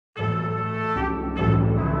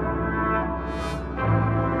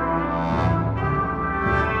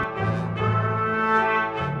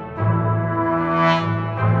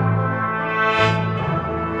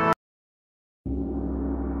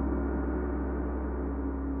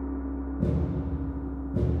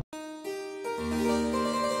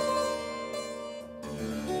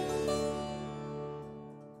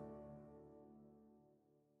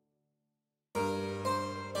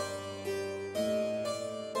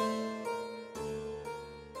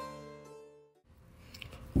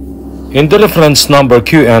In the reference number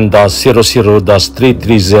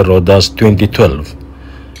QN-000-330-2012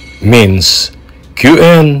 means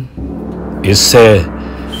QN is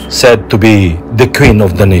said to be the Queen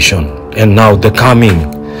of the nation, and now the coming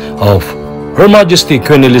of Her Majesty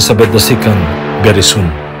Queen Elizabeth II very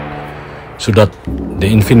soon, so that the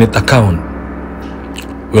infinite account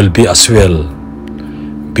will be as well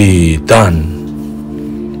be done,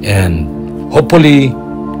 and hopefully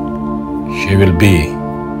she will be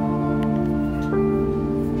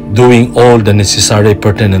doing all the necessary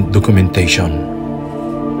pertinent documentation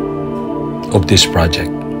of this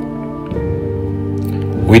project.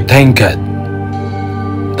 We thank God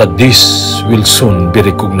that this will soon be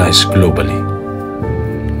recognized globally.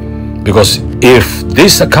 Because if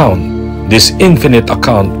this infinite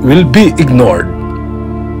account will be ignored,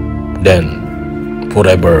 then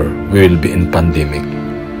forever we will be in pandemic.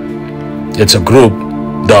 It's a group,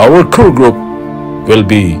 our core group will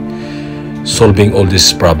be solving all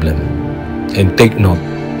this problem. And take note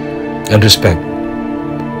and respect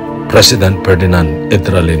President Ferdinand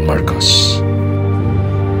Edralin Marcos.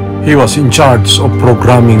 He was in charge of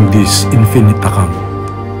programming this infinite account.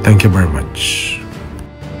 Thank you very much.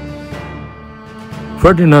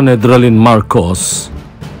 Ferdinand Edralin Marcos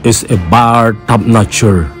is a bar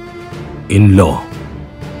top-notcher in law.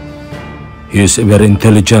 He is very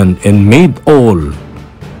intelligent and made all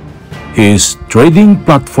his trading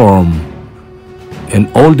platform and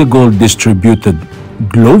all the gold distributed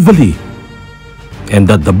globally, and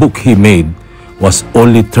that the book he made was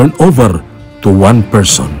only turned over to one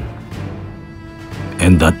person,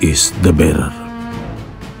 and that is the bearer.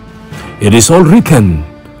 It is all written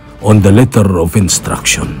on the letter of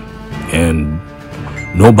instruction, and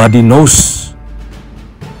nobody knows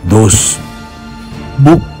those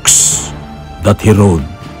books that he wrote,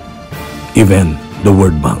 even the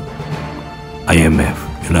World Bank, IMF,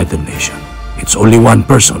 United Nations. It's only one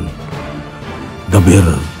person, the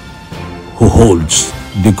bearer, who holds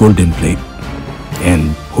the golden plate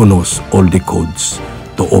and who knows all the codes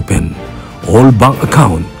to open all bank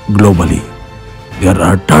account globally. There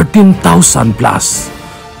are 13,000 plus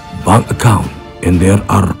bank account, and there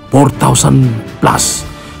are 4,000 plus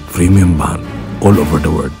premium bank all over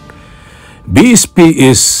the world. BSP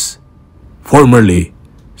is formerly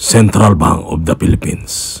Central Bank of the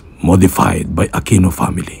Philippines, modified by Aquino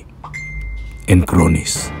family and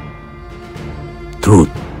cronies.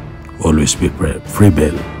 Truth always be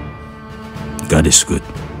prevail. God is good.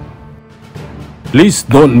 Please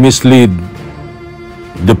don't mislead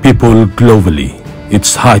the people globally.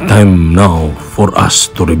 It's high time now for us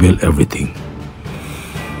to reveal everything.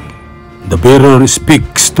 The bearer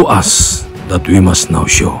speaks to us that we must now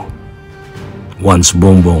show. Once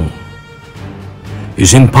Bongbong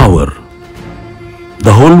is in power,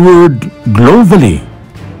 the whole world globally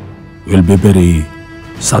will be very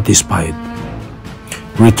satisfied.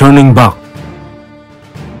 Returning back,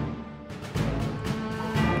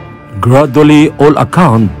 gradually all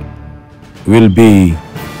account will be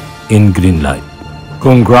in green light.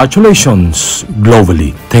 Congratulations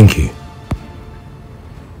globally. Thank you.